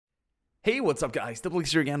Hey, what's up guys?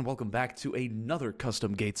 DiplexHeated here again. Welcome back to another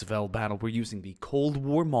custom Gates of Hell battle. We're using the Cold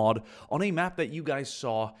War mod on a map that you guys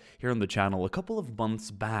saw here on the channel a couple of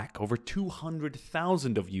months back. Over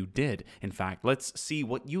 200,000 of you did. In fact, let's see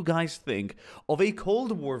what you guys think of a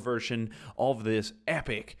Cold War version of this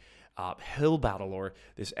epic hill battle, or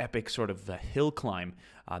this epic sort of hill climb.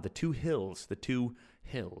 The two hills.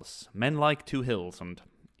 Men like two hills on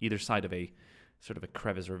either side of a sort of a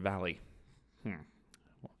crevice or valley.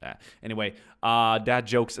 Anyway, dad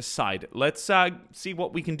jokes aside, let's see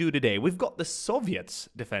what we can do today. We've got the Soviets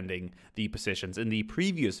defending the positions. In the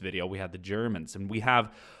previous video, we had the Germans, and we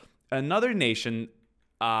have another nation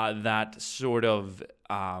that sort of,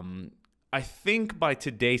 I think by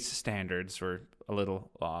today's standards, or a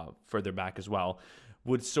little further back as well,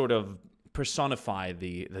 would sort of personify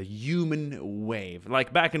the human wave.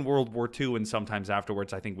 Like back in World War II and sometimes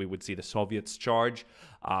afterwards, I think we would see the Soviets charge,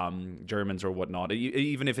 Germans or whatnot.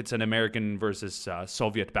 Even if it's an American versus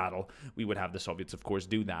Soviet battle, we would have the Soviets, of course,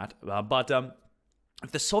 do that. But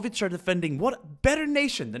if the Soviets are defending, what better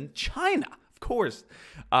nation than China? Of course,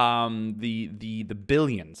 the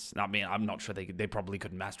billions. I mean, I'm not sure they probably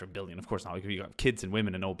couldn't master a billion. Of course not. You got kids and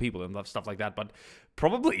women and old people and stuff like that. But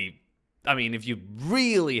probably, I mean, if you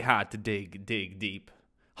really had to dig deep,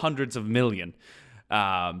 hundreds of million.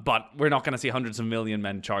 But we're not going to see hundreds of million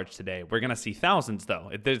men charge today. We're going to see thousands,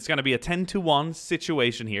 though. It's going to be a 10-to-1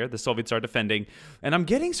 situation here. The Soviets are defending. And I'm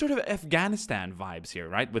getting sort of Afghanistan vibes here,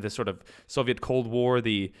 right? With this sort of Soviet Cold War,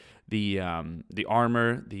 the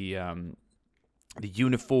armor, the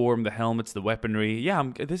uniform, the helmets, the weaponry. Yeah,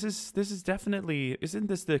 this is definitely... Isn't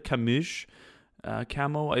this the camouflage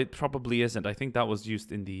camo? It probably isn't. I think that was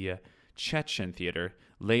used in the Chechen theater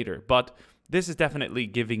later, but this is definitely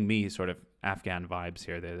giving me sort of Afghan vibes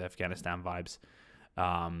here, the Afghanistan vibes,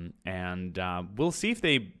 and we'll see if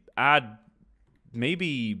they add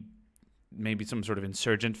maybe some sort of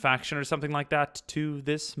insurgent faction or something like that to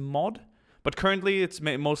this mod. But currently it's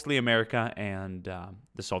mostly America and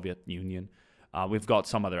the Soviet Union. We've got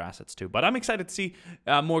some other assets too, but I'm excited to see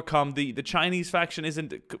more come. The Chinese faction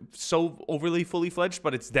isn't so overly fully fledged,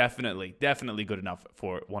 but it's definitely good enough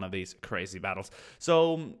for one of these crazy battles.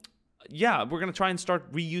 So yeah, we're gonna try and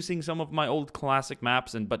start reusing some of my old classic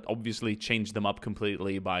maps, but obviously change them up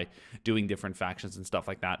completely by doing different factions and stuff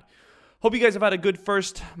like that. Hope you guys have had a good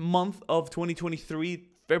first month of 2023.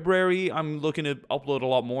 February, I'm looking to upload a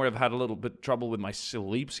lot more. I've had a little bit of trouble with my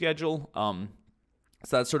sleep schedule.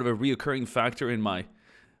 So that's sort of a reoccurring factor in my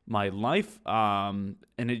life, and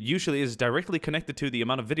it usually is directly connected to the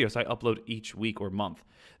amount of videos I upload each week or month.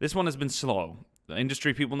 This one has been slow. The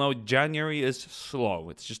industry people know January is slow.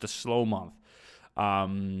 It's just a slow month.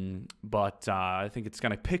 But I think it's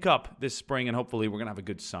going to pick up this spring, and hopefully we're going to have a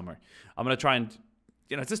good summer. I'm going to try and,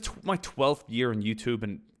 it's just my 12th year on YouTube,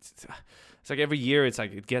 and it's like every year, it's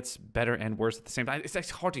like it gets better and worse at the same time. It's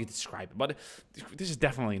hard to describe it, but this is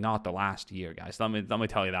definitely not the last year, guys. Let me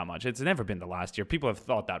tell you that much. It's never been the last year. People have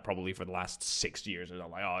thought that probably for the last 6 years. They're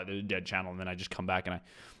like, oh, they're a dead channel, and then I just come back and I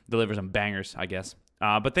deliver some bangers, I guess.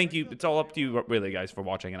 But thank you. It's all up to you, really, guys, for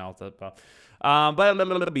watching and all that.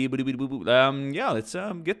 Yeah, let's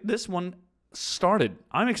get this one started.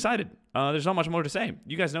 I'm excited. There's not much more to say.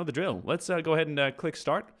 You guys know the drill. Let's go ahead and click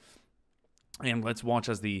start, and let's watch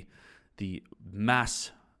as the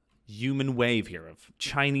mass human wave here of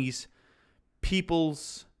Chinese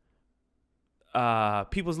People's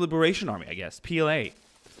Liberation Army, I guess, PLA.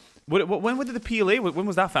 When did the PLA? When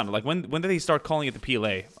was that founded? Like when did they start calling it the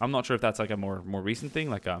PLA? I'm not sure if that's like a more recent thing,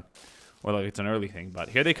 or like it's an early thing. But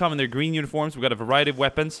here they come in their green uniforms. We've got a variety of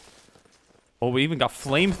weapons. Oh, we even got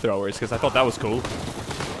flamethrowers because I thought that was cool.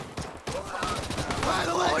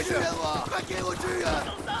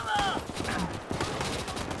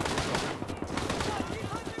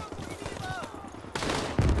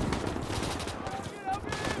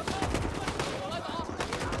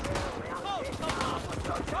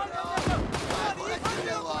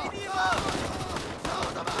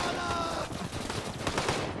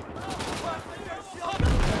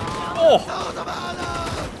 Oh!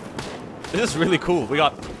 This is really cool. We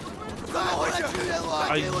got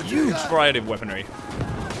a huge variety of weaponry.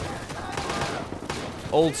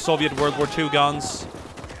 Old Soviet World War II guns,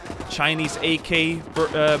 Chinese AK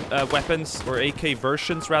weapons, or AK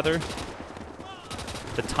versions rather.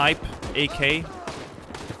 The Type AK.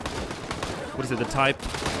 What is it? The Type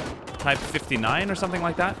 59 or something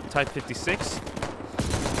like that? Type 56.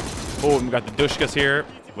 Oh, we got the Dushkas here.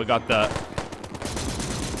 We got the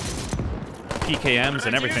PKMs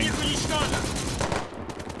and everything.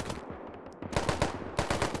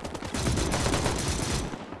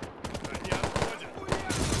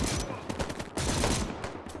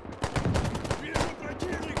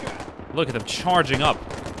 Look at them charging up.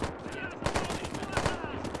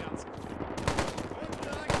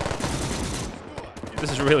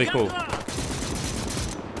 This is really cool.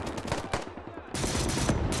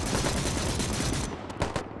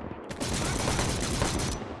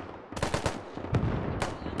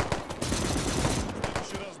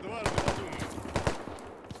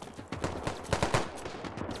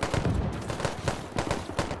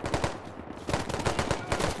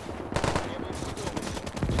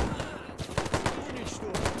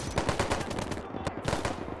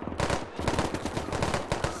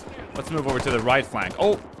 Let's move over to the right flank.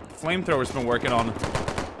 Oh, Flamethrower's been working on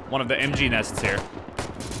one of the MG nests here.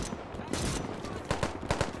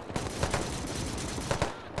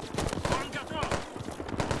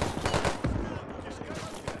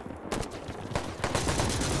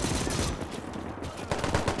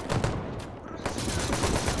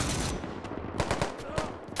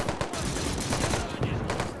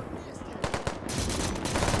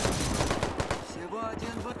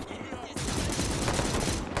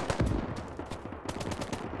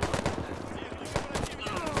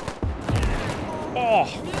 Oh!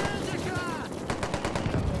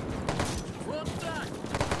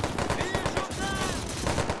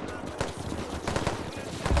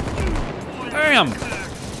 Damn!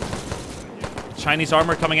 Chinese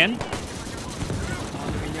armor coming in.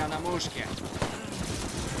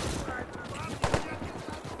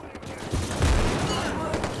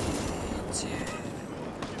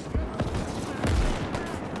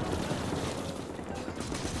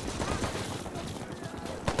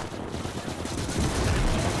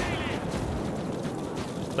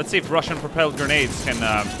 Let's see if Russian propelled grenades can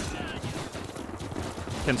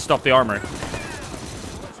stop the armor.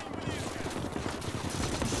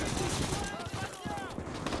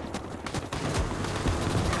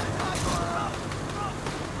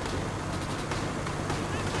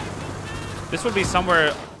 This would be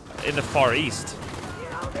somewhere in the Far East,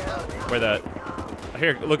 where the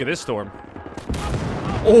here. Look at this storm.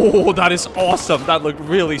 Oh, that is awesome. That looked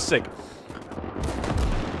really sick.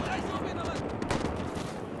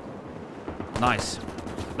 Nice.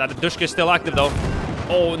 That Dushka is still active though.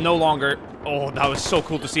 Oh, no longer. Oh, that was so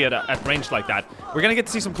cool to see it at range like that. We're gonna get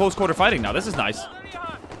to see some close quarter fighting now. This is nice.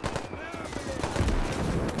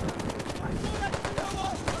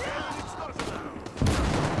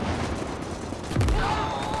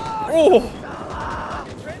 Oh!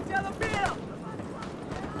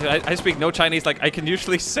 I speak no Chinese. Like I can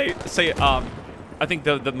usually say I think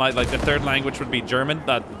my the third language would be German,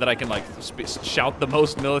 that I can like shout the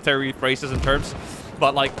most military phrases and terms,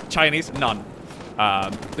 but like Chinese, none.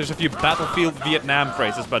 There's a few battlefield Vietnam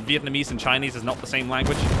phrases, but Vietnamese and Chinese is not the same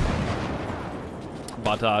language.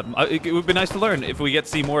 But it would be nice to learn if we get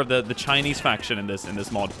to see more of the Chinese faction in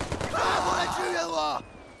this mod.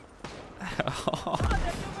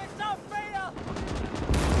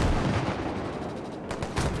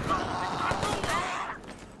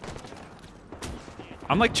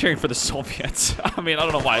 I'm like cheering for the Soviets. I mean, I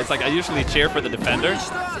don't know why. It's like I usually cheer for the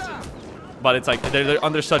defenders, but it's like they're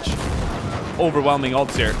under such overwhelming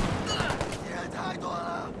odds here.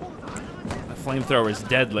 The flamethrower is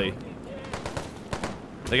deadly.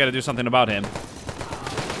 They got to do something about him.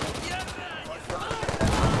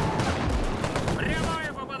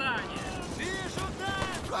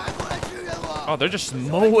 Oh, they're just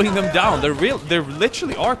mowing them down. They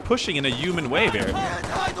literally are pushing in a human wave here.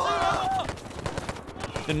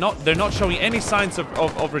 They're not showing any signs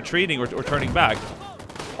of retreating or turning back.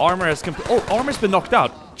 Armor has armor's been knocked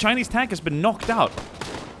out. Chinese tank has been knocked out.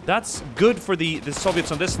 That's good for the Soviets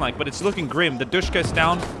on this flank, but it's looking grim. The Dushka is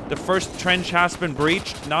down. The first trench has been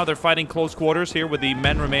breached. Now they're fighting close quarters here with the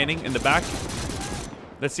men remaining in the back.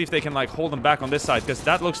 Let's see if they can like hold them back on this side, because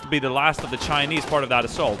that looks to be the last of the Chinese part of that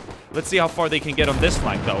assault. Let's see how far they can get on this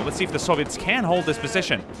flank though. Let's see if the Soviets can hold this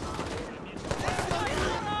position.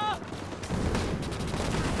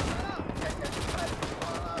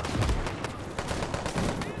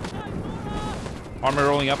 Armor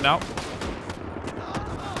rolling up now.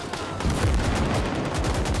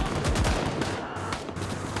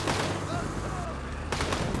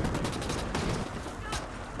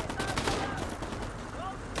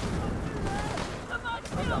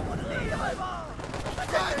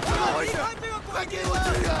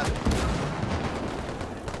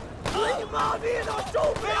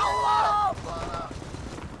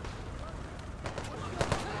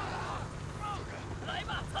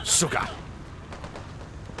 Suka.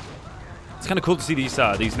 It's kind of cool to see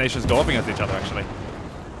these nations go up against each other, actually.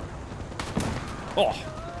 Oh.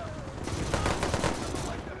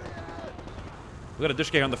 We got a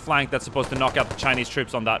Dushka on the flank that's supposed to knock out the Chinese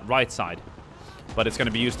troops on that right side. but it's going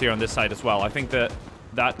to be used here on this side as well. I think that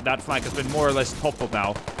flank has been more or less toppled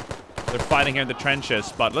now. They're fighting here in the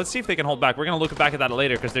trenches, but let's see if they can hold back. We're going to look back at that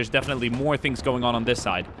later because there's definitely more things going on this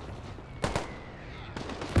side.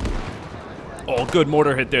 Oh, good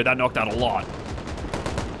mortar hit there. That knocked out a lot.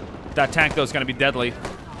 That tank, though, is going to be deadly.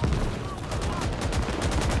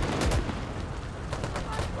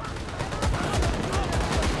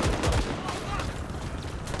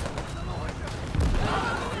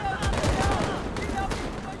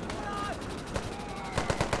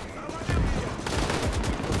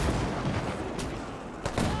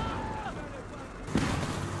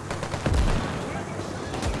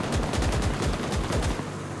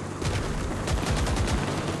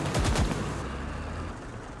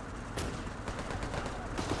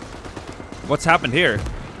 What's happened here?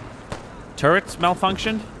 Turrets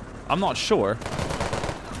malfunctioned? I'm not sure.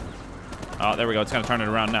 Oh, there we go. It's gonna turn it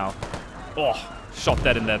around now. Oh, shot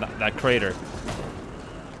dead in that crater.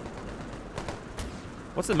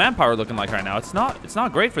 What's the manpower looking like right now? It's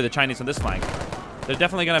not great for the Chinese on this flank. They're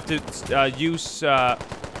definitely gonna have to use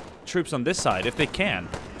troops on this side if they can.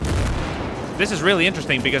 This is really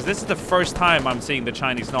interesting because this is the first time I'm seeing the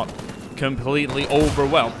Chinese not completely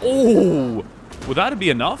overwhelmed. Oh, would that be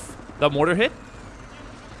enough? That mortar hit?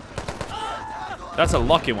 That's a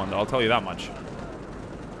lucky one, though, I'll tell you that much.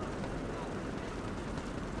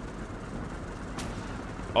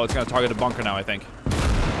 Oh, it's gonna target the bunker now, I think.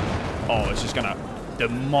 Oh, it's just gonna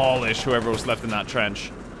demolish whoever was left in that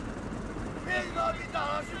trench.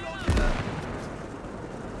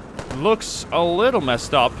 Looks a little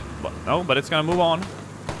messed up, but no, but it's gonna move on.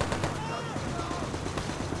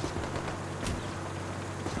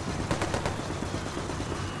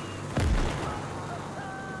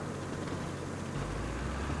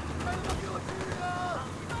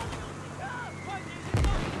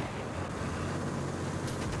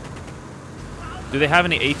 Do they have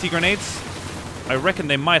any AT grenades? I reckon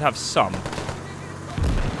they might have some.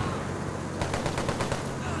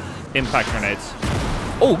 Impact grenades.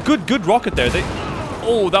 Oh, good rocket there.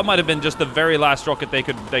 Oh, that might have been just the very last rocket they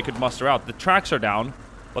could muster out. The tracks are down,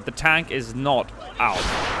 but the tank is not out.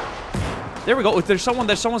 There we go.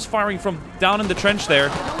 Someone's firing from down in the trench there.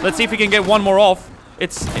 Let's see if we can get one more off. Here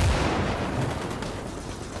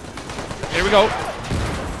we go.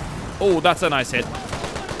 Oh, that's a nice hit.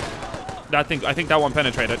 I think that one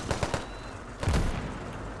penetrated.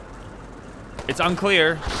 It's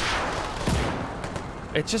unclear.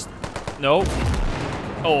 It's just... No.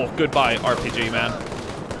 Oh, goodbye, RPG, man.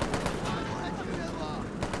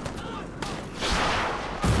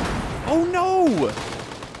 Oh, no!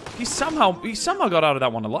 He somehow got out of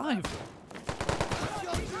that one alive.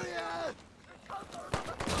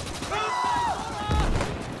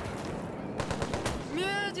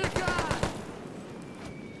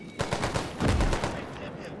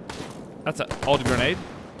 That's an odd grenade.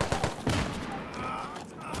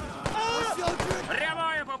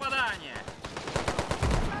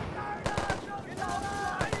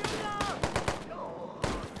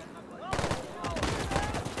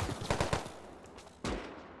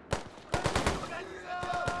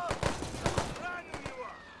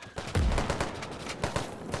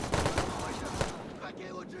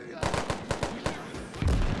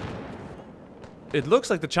 It looks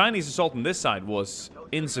like the Chinese assault on this side was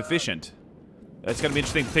insufficient. It's going to be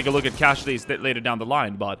interesting to take a look at casualties later down the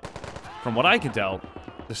line, but from what I can tell,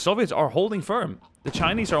 the Soviets are holding firm. The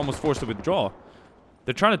Chinese are almost forced to withdraw.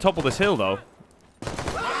 They're trying to topple this hill, though.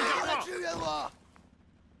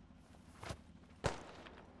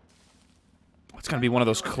 It's going to be one of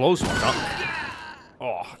those close ones, huh?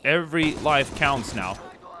 Oh, every life counts now.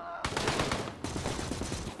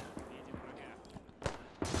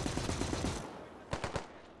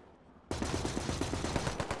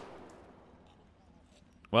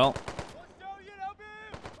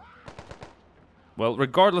 Well,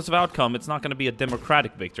 regardless of outcome, it's not going to be a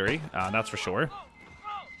democratic victory. That's for sure.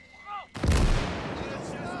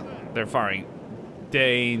 They're firing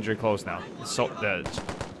danger close now. So the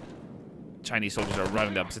Chinese soldiers are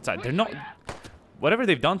running the opposite side. They're not... Whatever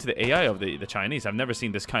they've done to the AI of the Chinese, I've never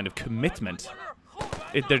seen this kind of commitment.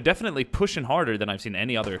 They're definitely pushing harder than I've seen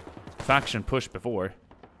any other faction push before.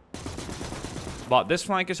 But this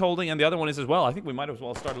flank is holding, and the other one is as well. I think we might as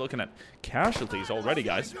well start looking at casualties already,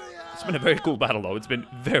 guys. It's been a very cool battle, though. It's been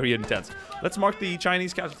very intense. Let's mark the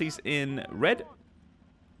Chinese casualties in red.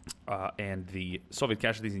 And the Soviet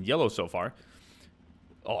casualties in yellow so far.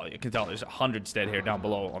 Oh, you can tell there's hundreds dead here down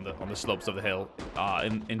below on the slopes of the hill,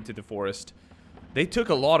 into the forest. They took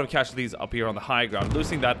a lot of casualties up here on the high ground.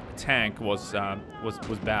 Losing that tank was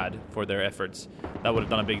bad for their efforts. That would have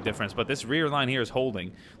done a big difference. But this rear line here is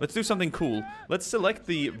holding. Let's do something cool. Let's select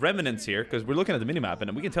the remnants here, because we're looking at the minimap,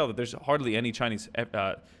 and we can tell that there's hardly any Chinese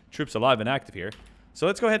troops alive and active here. So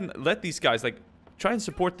let's go ahead and let these guys, like, try and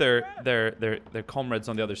support their comrades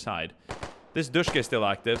on the other side. This Dushka is still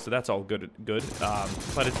active, so that's all good.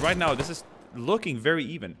 But it's right now, this is looking very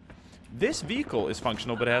even. This vehicle is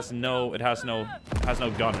functional, but it has no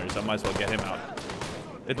gunners. I might as well get him out.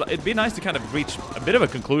 It'd be nice to kind of reach a bit of a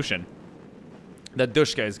conclusion that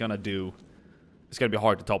Dushka is gonna do. It's gonna be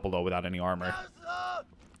hard to topple though without any armor.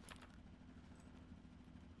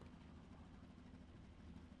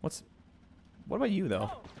 What about you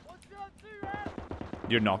though?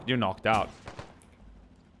 You're knocked out.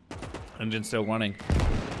 Engine's still running.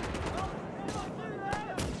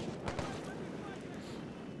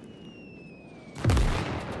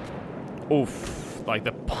 Oof, like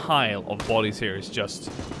the pile of bodies here is just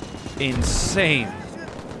insane.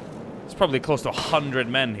 It's probably close to 100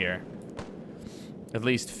 men here. At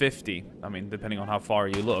least 50. I mean, depending on how far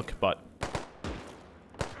you look, but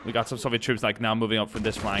we got some Soviet troops like now moving up from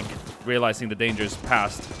this flank, realizing the danger is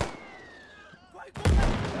past.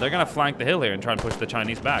 They're gonna flank the hill here and try and push the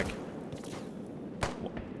Chinese back.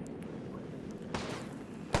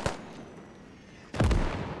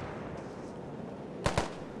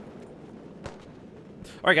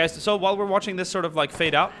 Alright guys, so while we're watching this sort of like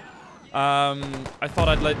fade out, I thought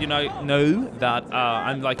I'd let you know that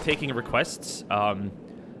I'm like taking requests.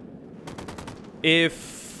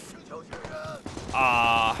 If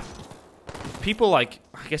people like,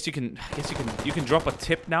 I guess you can drop a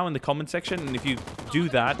tip now in the comment section, and if you do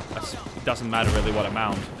that, it doesn't matter really what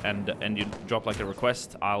amount, and you drop like a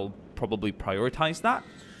request, I'll probably prioritize that,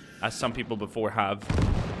 as some people before have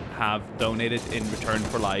donated in return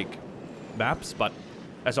for like maps, but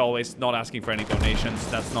as always, not asking for any donations.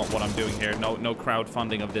 That's not what I'm doing here. No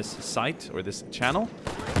crowdfunding of this site or this channel.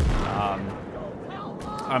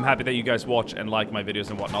 I'm happy that you guys watch and like my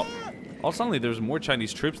videos and whatnot. Oh, suddenly there's more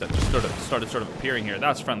Chinese troops that just started appearing here.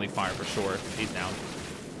 That's friendly fire for sure. He's down.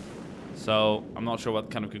 So I'm not sure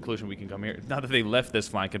what kind of conclusion we can come here. Now that they left this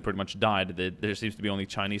flank and pretty much died, there seems to be only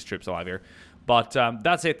Chinese troops alive here. But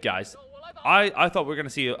that's it, guys. I thought we were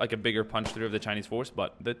gonna see like a bigger punch through of the Chinese force,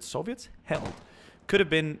 but the Soviets held. Could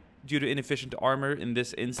have been due to inefficient armor in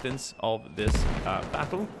this instance of this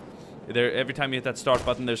battle. Every time you hit that start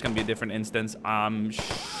button, there's going to be a different instance. I'm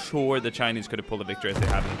sure the Chinese could have pulled a victory as they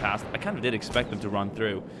have in the past. I kind of did expect them to run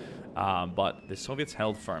through, but the Soviets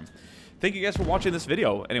held firm. Thank you guys for watching this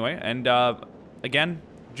video anyway, and again,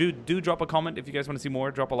 do drop a comment if you guys want to see more.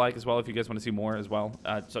 Drop a like as well if you guys want to see more as well.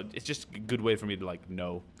 So it's just a good way for me to like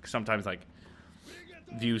know. Sometimes like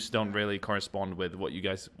views don't really correspond with what you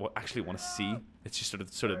guys actually want to see. It's just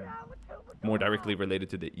sort of more directly related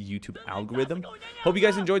to the YouTube algorithm. Hope you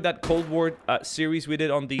guys enjoyed that Cold War series we did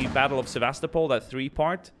on the Battle of Sevastopol, that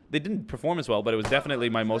 3-part. They didn't perform as well, but it was definitely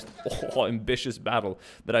my most ambitious battle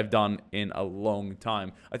that I've done in a long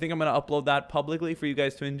time. I think I'm going to upload that publicly for you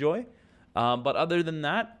guys to enjoy. But other than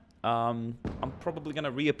that, I'm probably going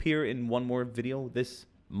to reappear in one more video this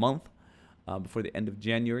month. Before the end of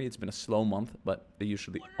January. It's been a slow month, but they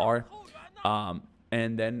usually are.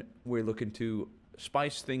 And then we're looking to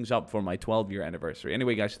spice things up for my 12-year anniversary.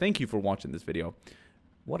 Anyway, guys, thank you for watching this video.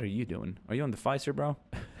 What are you doing? Are you on the Pfizer, bro?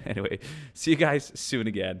 Anyway, see you guys soon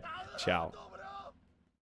again. Ciao.